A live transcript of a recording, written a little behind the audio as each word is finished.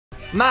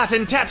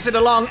Martin taps it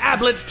along,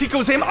 Ablett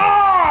tickles him.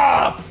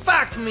 Oh,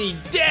 fuck me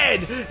dead.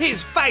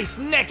 His face,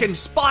 neck and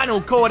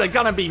spinal cord are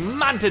gonna be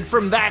munted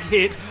from that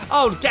hit.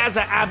 Old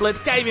Gazza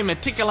Ablett gave him a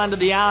tickle under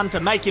the arm to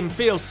make him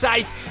feel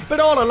safe, but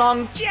all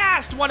along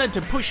just wanted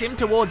to push him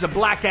towards a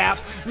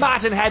blackout.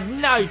 Martin had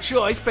no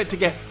choice but to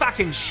get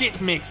fucking shit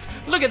mixed.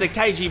 Look at the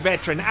KG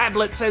veteran.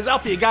 Ablett says,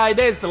 off you go,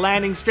 there's the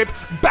landing strip.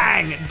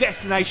 Bang,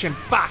 destination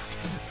fucked.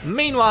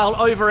 Meanwhile,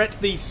 over at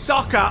the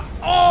soccer,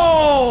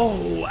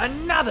 oh,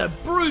 another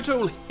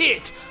brutal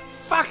hit.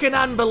 Fucking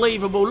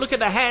unbelievable. Look at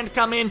the hand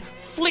come in,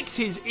 flicks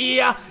his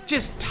ear,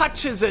 just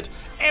touches it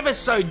ever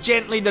so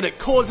gently that it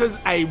causes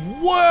a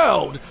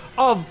world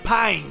of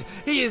pain.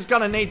 He is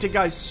going to need to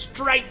go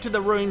straight to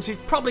the rooms. He's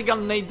probably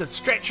going to need the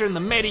stretcher and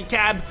the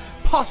medicab,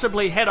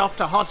 possibly head off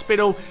to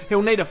hospital.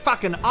 He'll need a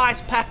fucking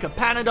ice pack, a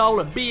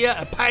Panadol, a beer,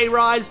 a pay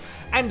rise,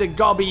 and a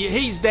gobby.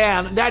 He's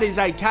down. That is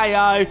a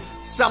KO.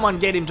 Someone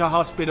get him to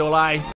hospital, eh?